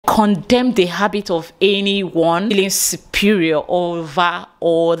condemn the habit of anyone feeling superior over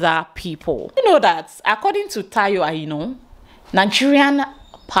other people. You know that according to Tayo Aino, Nigerian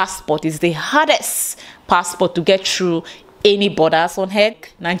passport is the hardest passport to get through any borders on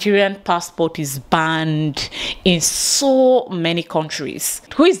earth. Nigerian passport is banned in so many countries.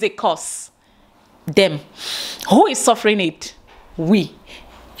 Who is the cause? Them. Who is suffering it? We.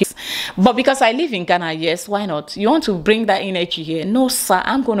 But because I live in Ghana, yes, why not? You want to bring that energy here? No, sir,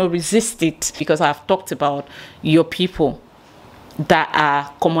 I'm going to resist it because I've talked about your people that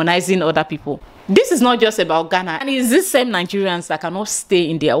are communizing other people. This is not just about Ghana. And it's these same Nigerians that cannot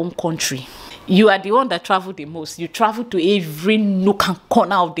stay in their own country. You are the one that travel the most. You travel to every nook and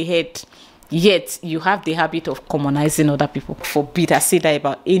corner of the head. Yet, you have the habit of communizing other people. Forbid I say that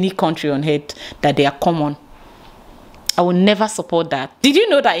about any country on earth, that they are common. I will never support that. Did you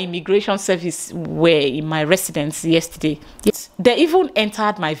know that immigration service were in my residence yesterday? Yes. They even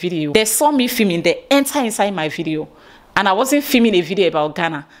entered my video. They saw me filming. They entered inside my video. And I wasn't filming a video about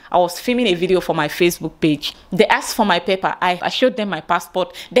Ghana. I was filming a video for my Facebook page. They asked for my paper. I showed them my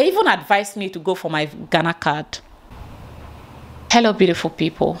passport. They even advised me to go for my Ghana card. Hello, beautiful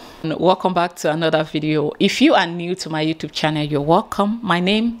people. Welcome back to another video. If you are new to my YouTube channel, you're welcome. My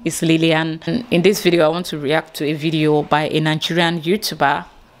name is Lillian. And in this video, I want to react to a video by a Nigerian YouTuber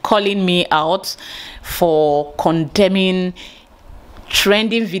calling me out for condemning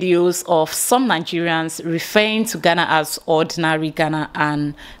trending videos of some Nigerians referring to Ghana as ordinary Ghana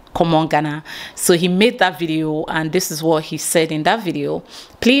and common Ghana. So he made that video and this is what he said in that video.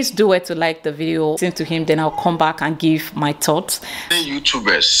 Please do it to like the video, listen to him, then I'll come back and give my thoughts.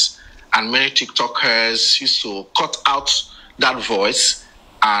 YouTubers and many TikTokers used to cut out that voice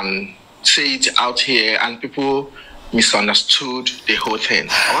and say it out here, and people misunderstood the whole thing.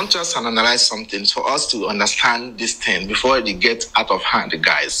 I want us to analyze something for us to understand this thing before it gets out of hand,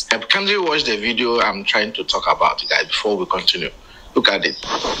 guys. Kindly watch the video I'm trying to talk about, guys, before we continue. Look at it.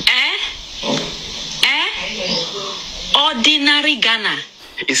 Ordinary Ghana.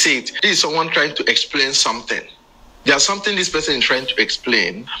 You see it. This is someone trying to explain something. There's something this person is trying to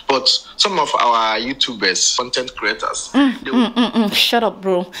explain, but some of our YouTubers, content creators, shut up,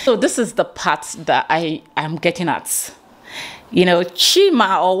 bro. So this is the part that I am getting at. You know,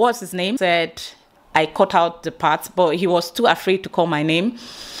 Chima, or what's his name, said I cut out the part, but he was too afraid to call my name.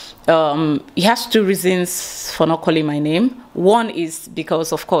 He has two reasons for not calling my name. One is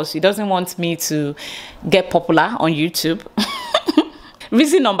because, of course, he doesn't want me to get popular on YouTube.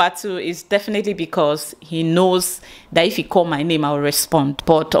 Reason number two is definitely because he knows that if he call my name, I'll respond.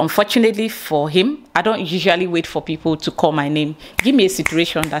 But unfortunately for him, I don't usually wait for people to call my name. Give me a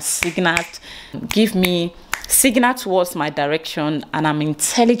situation that's signaled. Give me signal towards my direction, and I'm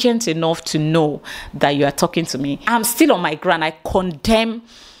intelligent enough to know that you are talking to me. I'm still on my ground. I condemn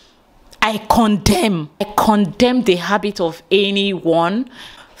the habit of anyone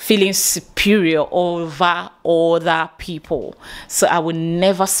feeling superior over other people. So I will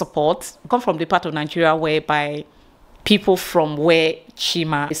never support. I come from the part of Nigeria whereby people from where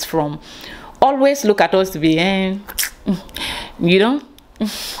Chima is from always look at us to be, you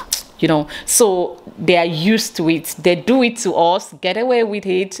know, so they are used to it. They do it to us, get away with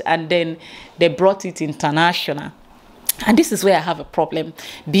it, and then they brought it international. And this is where I have a problem,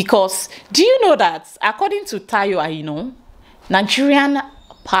 because do you know that according to Tayo Aino, Nigerian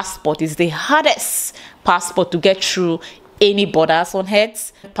passport is the hardest passport to get through any borders on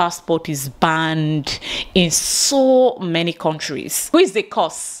earth. Passport is banned in so many countries. Who is the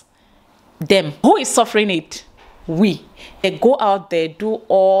cause? Them. Who is suffering it? We. They go out there, do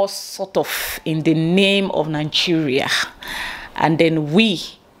all sort of in the name of Nigeria, and then we,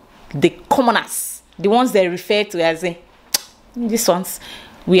 the commoners, the ones they refer to as these ones,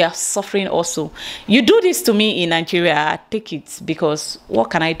 we are suffering also. You do this to me in Nigeria, I take it, because what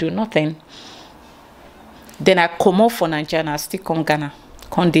can I do? Nothing. Then I come off for Nigeria and I still come Ghana.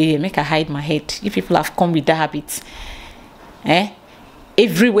 Come there, make I hide my head. You people have come with that habit.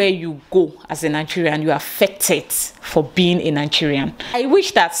 Everywhere you go as a Nigerian, you are affected for being a Nigerian. I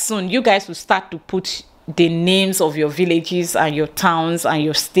wish that soon you guys will start to put the names of your villages and your towns and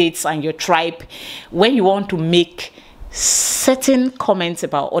your states and your tribe when you want to make certain comments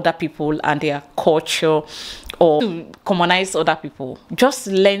about other people and their culture, or to commonize other people. Just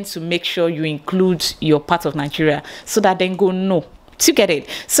learn to make sure you include your part of Nigeria so that they go know. To get it,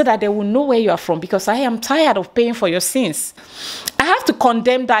 so that they will know where you are from, because I am tired of paying for your sins. I have to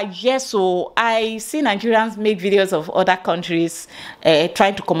condemn that. Yes, so I see Nigerians make videos of other countries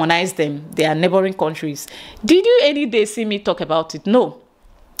trying to commonize them, their neighboring countries. Did you any day see me talk about it? No,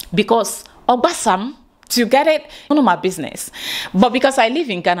 because Ogbasam To get it, none of my business. But because I live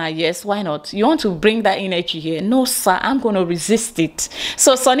in Ghana, yes, why not? You want to bring that energy here? No, sir, I'm going to resist it.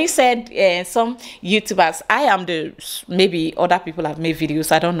 So Sonny said, some YouTubers, I am the, maybe other people have made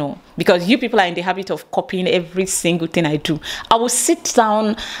videos, I don't know. Because you people are in the habit of copying every single thing I do. I will sit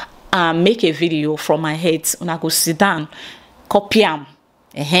down and make a video from my head. And I go sit down, copy them.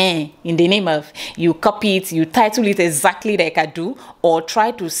 In the name of, you copy it, you title it exactly like I do, or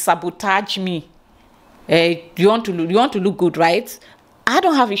try to sabotage me. You want to look good, right? I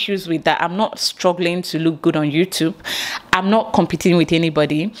don't have issues with that. I'm not struggling to look good on YouTube. I'm not competing with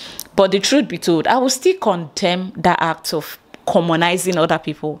anybody. But the truth be told, I will still condemn that act of commonizing other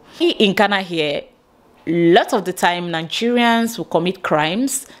people. In Ghana here, lots of the time Nigerians will commit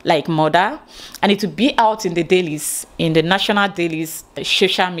crimes like murder, and it will be out in the dailies, in the national dailies,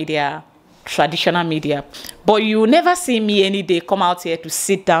 social media, traditional media. But you will never see me any day come out here to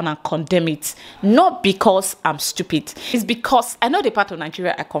sit down and condemn it. Not because I'm stupid. It's because I know the part of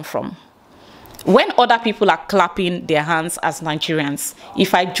Nigeria I come from. When other people are clapping their hands as Nigerians,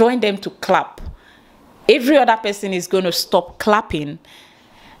 if I join them to clap, every other person is going to stop clapping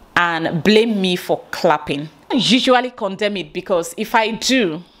and blame me for clapping. I usually condemn it because if I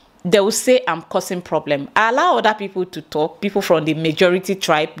do, they will say I'm causing problem. I allow other people to talk, people from the majority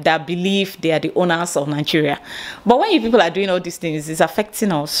tribe that believe they are the owners of Nigeria. But when you people are doing all these things, it's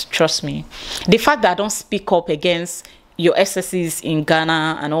affecting us, trust me. The fact that I don't speak up against your excesses in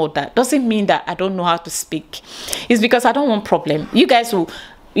Ghana and all that doesn't mean that I don't know how to speak. It's because I don't want problem. You guys will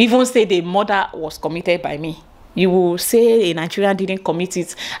even say the murder was committed by me. You will say a Nigerian didn't commit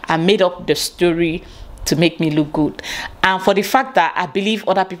it and made up the story to make me look good. And for the fact that I believe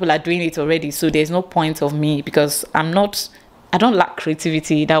other people are doing it already, so there's no point of me, because I don't lack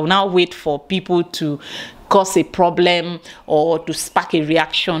creativity that will now wait for people to cause a problem or to spark a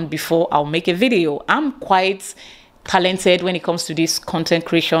reaction before I'll make a video. I'm quite talented when it comes to this content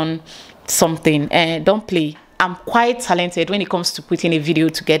creation something. Don't play. I'm quite talented when it comes to putting a video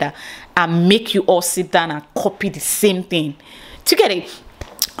together and make you all sit down and copy the same thing to get it.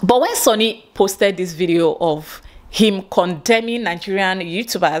 But when Sonny posted this video of him condemning Nigerian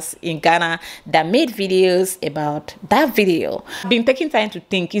YouTubers in Ghana that made videos about that video, I've been taking time to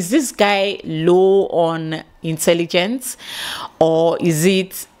think, is this guy low on intelligence or is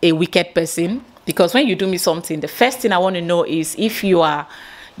it a wicked person? Because when you do me something, the first thing I want to know is if you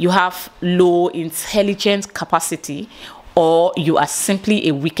have low intelligence capacity or you are simply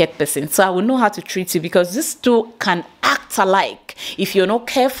a wicked person. So I will know how to treat you, because these two can act alike. If you're not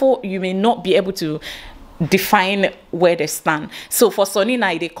careful, you may not be able to define where they stand. So for Sonny and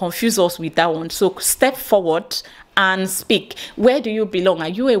I, they confuse us with that one. So step forward and speak. Where do you belong? Are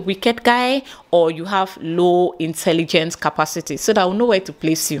you a wicked guy or you have low intelligence capacity? So that I will know where to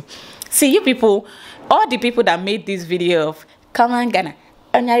place you. See, you people, all the people that made this video of come on Ghana,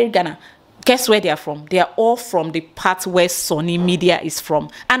 Ghana, guess where they are from? They are all from the part where Sonny Media is from.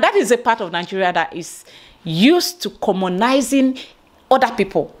 And that is a part of Nigeria that is used to commonizing other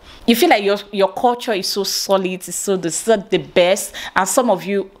people. You feel like your culture is so solid, it's so the best, and some of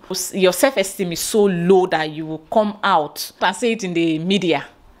you, your self-esteem is so low that you will come out and say it in the media,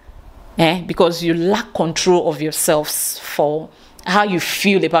 because you lack control of yourselves for how you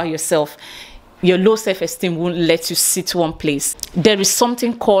feel about yourself. Your low self-esteem won't let you sit one place. There is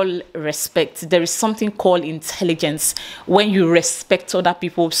something called respect. There is something called intelligence. When you respect other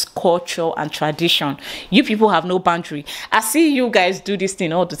people's culture and tradition, you people have no boundary. I see you guys do this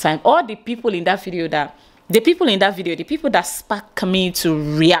thing all the time. All the people in that video the people that spark me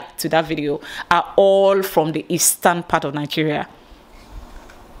to react to that video are all from the eastern part of Nigeria.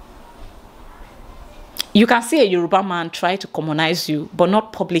 You can see a Yoruba man try to commonize you, but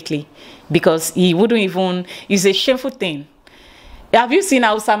not publicly, because he wouldn't even, it's a shameful thing. Have you seen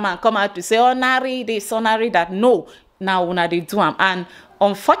Hausa man come out to say, oh, nari this, oh, nari that? No, now una they do them. And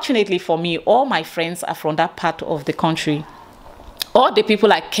unfortunately for me, all my friends are from that part of the country. All the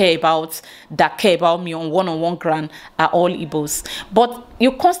people I care about, that care about me on one-on-one ground, are all Igbos. But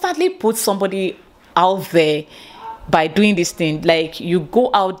you constantly put somebody out there by doing this thing, like you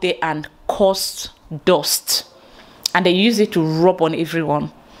go out there and cause dust and they use it to rub on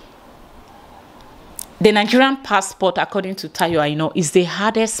everyone. The Nigerian passport, according to Tayo, is the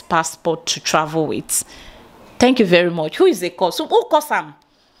hardest passport to travel with. Thank you very much. Who is the cause? So who caused them?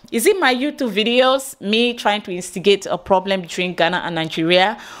 Is it my YouTube videos, me trying to instigate a problem between Ghana and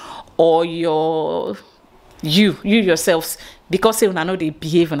Nigeria, or you yourselves, because you know they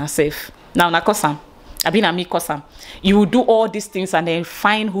behave on yourself? Now, na cause them. I've been a me cousin. You will do all these things and then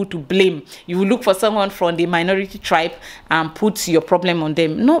find who to blame. You will look for someone from the minority tribe and put your problem on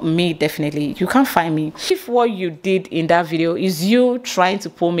them. Not me, definitely. You can't find me. If what you did in that video is you trying to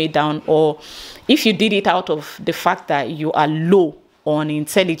pull me down, or if you did it out of the fact that you are low on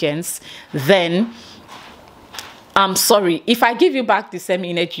intelligence, then I'm sorry. If I give you back the same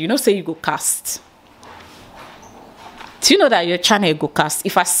energy, you know, say you go cast. Do you know that your channel go cast?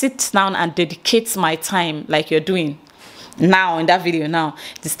 If I sit down and dedicate my time like you're doing now in that video now,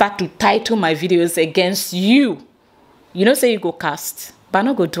 to start to title my videos against you, you know, say you go cast. But I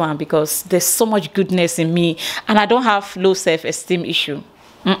not go do it because there's so much goodness in me and I don't have low self-esteem issue.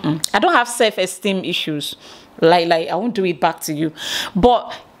 I don't have self-esteem issues. Like I won't do it back to you.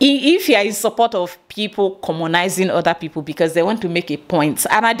 But if you are in support of people commonizing other people because they want to make a point,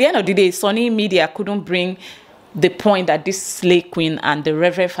 and at the end of the day, Sunny Media couldn't bring the point that this slay queen and the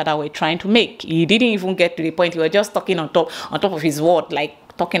Reverend Father were trying to make. He didn't even get to the point. He was just talking on top of his word,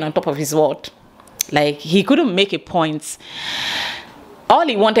 like talking on top of his word. Like he couldn't make a point. All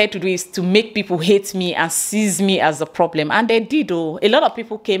he wanted to do is to make people hate me and seize me as a problem. And they did. Oh, a lot of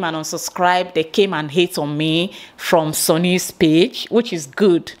people came and unsubscribed. They came and hate on me from Sonny's page, which is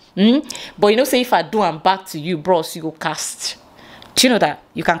good. But you know, say if I do I'm back to you, bros, you go cast. Do you know that?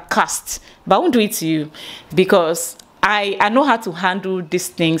 You can cast. But I won't do it to you because I know how to handle these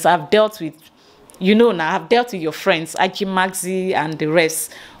things. I've dealt with, you know now, I've dealt with your friends, Ajimaxi and the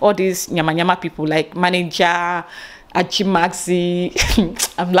rest. All these nyama people like manager,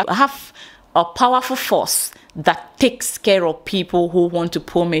 Ajimaxi. I'm like, I have a powerful force that takes care of people who want to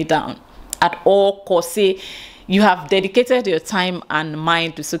pull me down at all costs. Say, you have dedicated your time and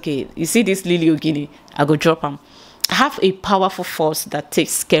mind to say, okay, you see this Lily Ogini, I go drop him. I have a powerful force that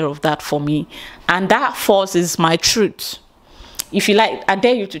takes care of that for me. And that force is my truth. If you like, I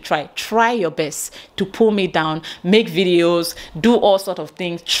dare you to try your best to pull me down, make videos, do all sorts of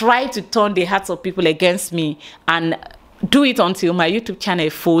things, try to turn the hearts of people against me, and do it until my YouTube channel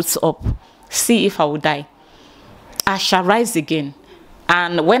folds up. See if I will die. I shall rise again.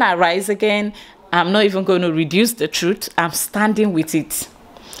 And when I rise again, I'm not even going to reduce the truth. I'm standing with it.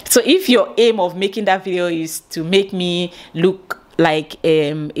 So if your aim of making that video is to make me look like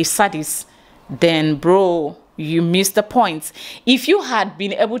a sadist, then bro, you missed the point. If you had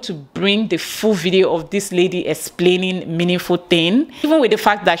been able to bring the full video of this lady explaining meaningful thing, even with the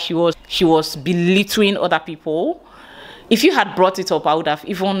fact that she was belittling other people, if you had brought it up, I would have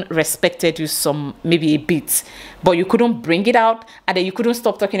even respected you maybe a bit. But you couldn't bring it out, and then you couldn't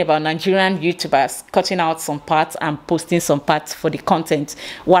stop talking about Nigerian YouTubers cutting out some parts and posting some parts for the content.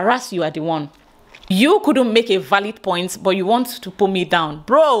 Whereas you are the one. You couldn't make a valid point, but you want to put me down.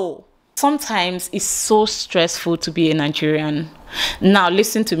 Bro, sometimes it's so stressful to be a Nigerian. Now,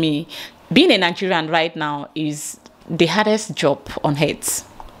 listen to me. Being a Nigerian right now is the hardest job on earth.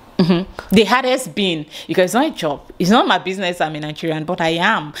 The hardest being, because it's not a job, it's not my business. I'm a Nigerian, but I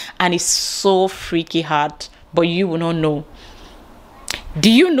am, and it's so freaky hard. But you will not know.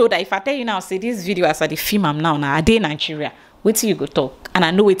 Do you know that if I tell you now, say this video as I the film am now, I dey Nigeria, wait till you go talk, and I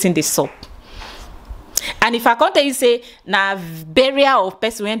know it's in the soap. And if I can't tell you say na burial of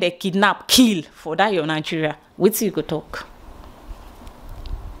person when they kidnap, kill for that your Nigeria, wait till you go talk.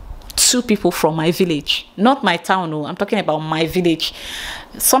 2 people from my village, not my town. No, I'm talking about my village.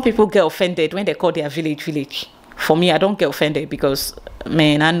 Some people get offended when they call their village. For me, I don't get offended because,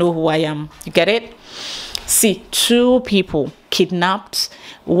 man, I know who I am. You get it? See, 2 people kidnapped.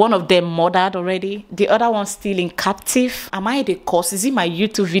 One of them murdered already. The other one still in captive. Am I the cause? Is it my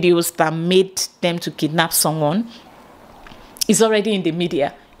YouTube videos that made them to kidnap someone? It's already in the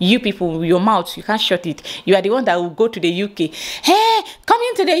media. You people, your mouth, you can't shut it. You are the one that will go to the UK. Hey, come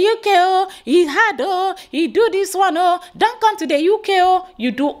into the UK, oh, he had, oh, he do this one, oh, don't come to the UK, oh. You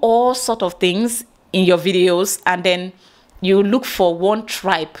do all sort of things in your videos, and then you look for one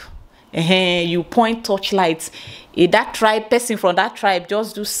tribe. You point torchlights. That tribe, person from that tribe,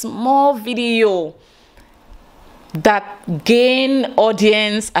 just do small video that gain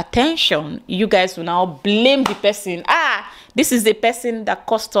audience attention. You guys will now blame the person. This is the person that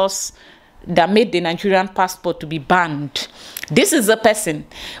cost us, that made the Nigerian passport to be banned. This is the person.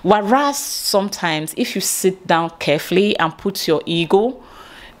 Whereas sometimes if you sit down carefully and put your ego,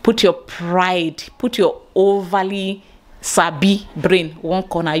 put your pride, put your overly sabi brain one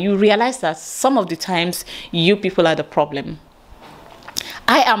corner, you realize that some of the times you people are the problem.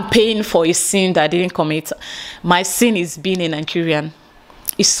 I am paying for a sin that I didn't commit. My sin is being a Nigerian.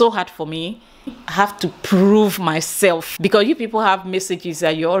 It's so hard for me. I have to prove myself, because you people have messages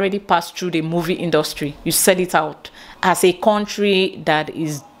that you already passed through the movie industry. You sell it out as a country that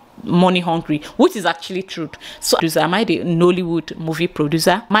is money hungry, which is actually true. So am I the Nollywood movie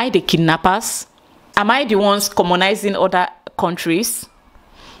producer? Am I the kidnappers? Am I the ones communizing other countries?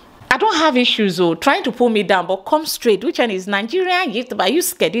 I don't have issues though trying to pull me down, but come straight. Which one is Nigerian YouTuber? Are you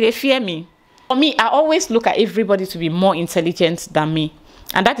scared? Did they fear me? For me, I always look at everybody to be more intelligent than me,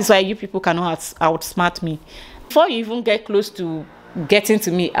 and that is why you people cannot outsmart me. Before you even get close to getting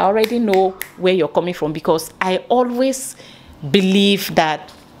to me, I already know where you're coming from, because I always believe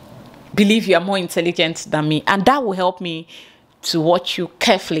you are more intelligent than me, and that will help me to watch you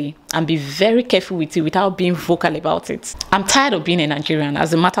carefully and be very careful with you without being vocal about it. I'm tired of being a Nigerian.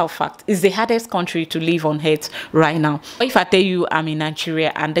 As a matter of fact, it's the hardest country to live on earth right now. If I tell you I'm in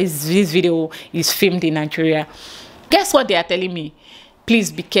Nigeria and this video is filmed in Nigeria, guess what they are telling me?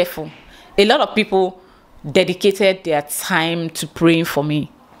 Please be careful. A lot of people dedicated their time to praying for me.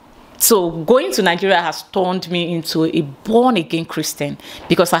 So going to Nigeria has turned me into a born-again Christian,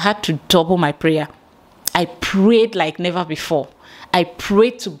 because I had to double my prayer. I prayed like never before. I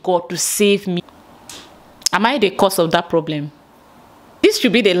prayed to God to save me. Am I the cause of that problem? This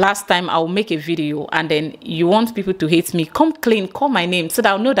should be the last time I will make a video, and then you want people to hate me. Come clean, call my name, so that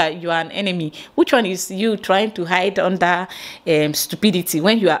I'll know that you are an enemy. Which one is you trying to hide under stupidity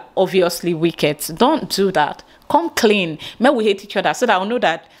when you are obviously wicked? Don't do that. Come clean. May we hate each other, so that I'll know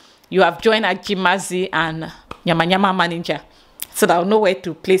that you have joined Ajimazi and Nyama Nyama Manager, so that I'll know where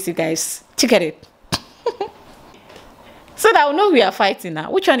to place you guys. Check it. So that I'll know we are fighting now.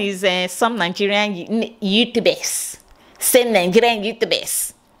 Which one is some Nigerian YouTubers? Same Nigerian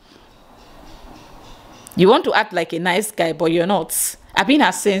YouTubers. You want to act like a nice guy, but you're not. I've been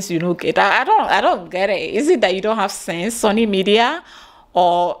a sense, you know. I don't get it. Is it that you don't have sense, Sunny Media,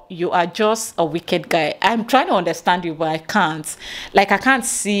 or you are just a wicked guy? I'm trying to understand you, but I can't. Like, I can't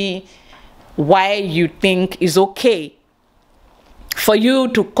see why you think it's okay for you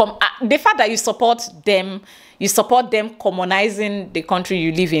to come. The fact that you support them communizing the country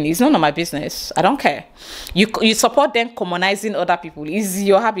you live in is none of my business. I don't care. You support them communizing other people. Is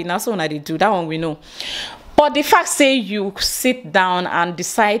your habit. That's what they do. That one we know. But the fact say you sit down and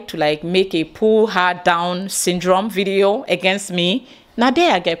decide to like make a pull her down syndrome video against me, now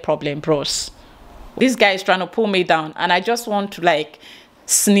there I get problem, bros. This guy is trying to pull me down, and I just want to like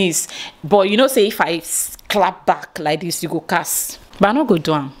sneeze. But you know, say if I clap back like this, you go cast. But I'm not go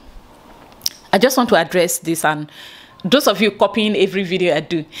down. I just want to address this, and those of you copying every video I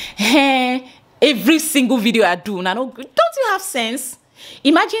do, every single video I do, now don't you have sense?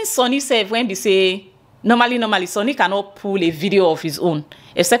 Imagine Sonny said when they say normally Sonny cannot pull a video of his own,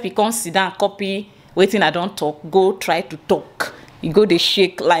 except he can't sit down, copy, waiting I don't talk, go try to talk. You go they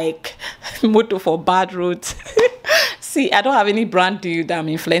shake like motor for bad roads. See, I don't have any brand deal that I'm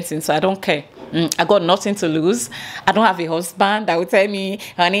influencing, so I don't care. I got nothing to lose. I don't have a husband that will tell me,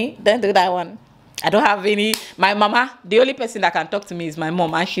 honey, don't do that one. I don't have any. My mama, the only person that can talk to me is my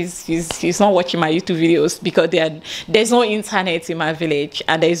mom, and she's not watching my YouTube videos because there's no internet in my village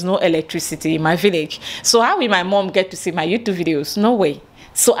and there's no electricity in my village. So how will my mom get to see my YouTube videos? No way.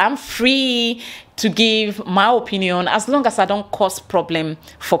 So I'm free to give my opinion as long as I don't cause problem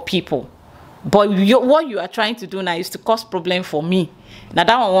for people. But what you are trying to do now is to cause problem for me. Now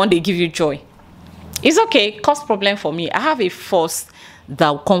that one they give you joy. It's okay, cause problem for me. I have a force that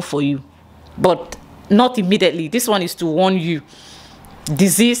will come for you, but not immediately. This one is to warn you.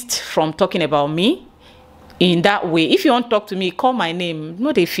 Desist from talking about me in that way. If you want to talk to me, call my name.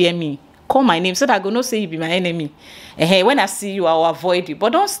 No, they fear me. Call my name so that I go not say you be my enemy. When I see you, I will avoid you.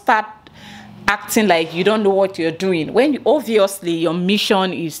 But don't start acting like you don't know what you're doing, when obviously your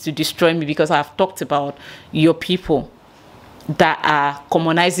mission is to destroy me, because I've talked about your people that are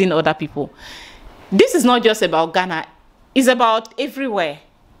communizing other people. This is not just about Ghana, it's about everywhere.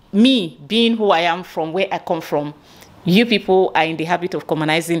 Me being who I am, from where I come from, you people are in the habit of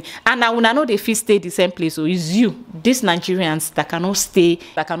communizing, and I will know they feel stay the same place. So it's you, these Nigerians that cannot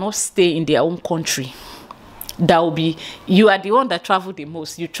stay in their own country. That will be, you are the one that travel the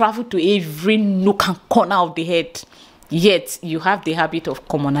most. You travel to every nook and corner of the head, yet you have the habit of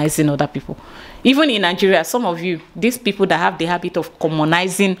communizing other people. Even in Nigeria, some of you, these people that have the habit of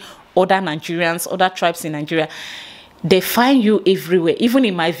communizing other Nigerians, other tribes in Nigeria, they find you everywhere. Even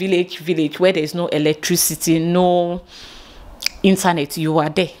in my village where there's no electricity, no internet, you are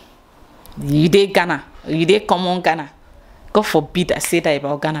there. You there Ghana, you there common Ghana. God forbid I say that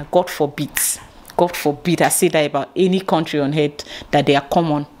about Ghana. God forbid. God forbid I say that about any country on earth, that they are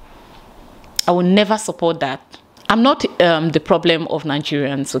common. I will never support that. I'm not the problem of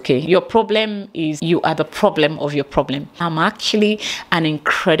Nigerians, okay? Your problem is you are the problem of your problem. I'm actually an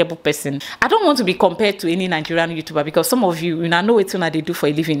incredible person. I don't want to be compared to any Nigerian YouTuber because some of you know what they do for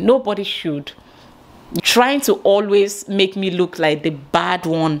a living. Nobody should. Trying to always make me look like the bad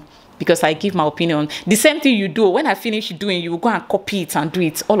one because I give my opinion. The same thing you do, when I finish doing, you go and copy it and do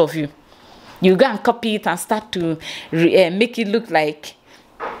it, all of you. You go and copy it and start to make it look like.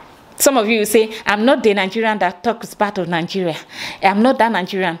 Some of you say, I'm not the Nigerian that talks bad of Nigeria. I'm not that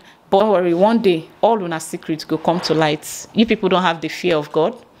Nigerian. But don't worry, one day, all our secrets will come to light. You people don't have the fear of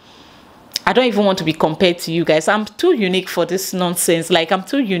God. I don't even want to be compared to you guys. I'm too unique for this nonsense. Like, I'm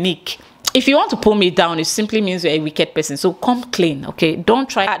too unique. If you want to pull me down, it simply means you're a wicked person. So come clean, okay? Don't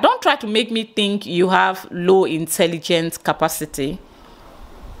try to make me think you have low intelligence capacity.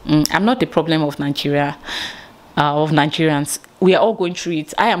 I'm not the problem of Nigeria. Of Nigerians. We are all going through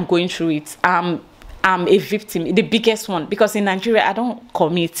it. I am going through it. I'm a victim, the biggest one, because in Nigeria I don't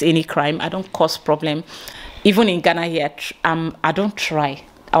commit any crime. I don't cause problem. Even in Ghana here, I don't try.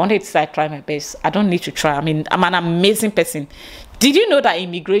 I wanted to say I try my best. I don't need to try. I mean, I'm an amazing person. Did you know that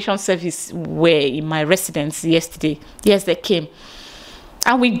immigration service were in my residence yesterday? Yes, they came.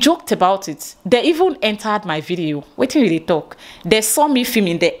 And we joked about it. They even entered my video. Wait till they talk. They saw me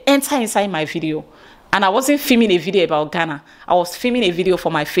filming. They entered inside my video. And I wasn't filming a video about Ghana. I was filming a video for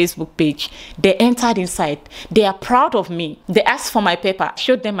my Facebook page. They entered inside. They are proud of me. They asked for my paper. I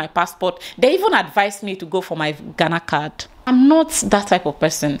showed them my passport. They even advised me to go for my Ghana card. I'm not that type of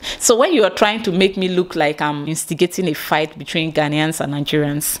person. So when you are trying to make me look like I'm instigating a fight between Ghanaians and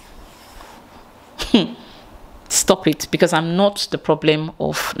Nigerians, stop it, because I'm not the problem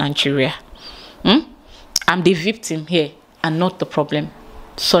of Nigeria. I'm the victim here and not the problem.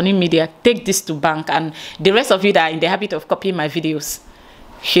 Sony Media, take this to bank, and the rest of you that are in the habit of copying my videos,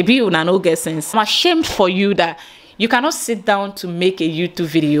 shebi una no get sense. I'm ashamed for you that you cannot sit down to make a YouTube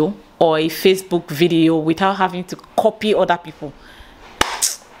video or a Facebook video without having to copy other people.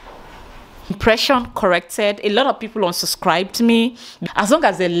 Impression corrected. A lot of people unsubscribed me. As long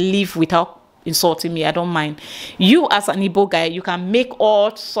as they live without insulting me, I don't mind. You as an Igbo guy, you can make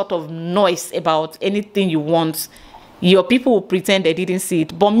all sort of noise about anything you want. Your people will pretend they didn't see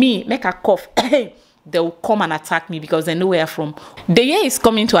it. But me, make a cough. They will come and attack me because they know where I'm from. The year is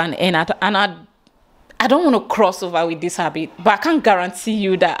coming to an end, and I don't want to cross over with this habit. But I can't guarantee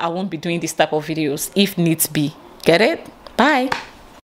you that I won't be doing this type of videos if needs be. Get it? Bye.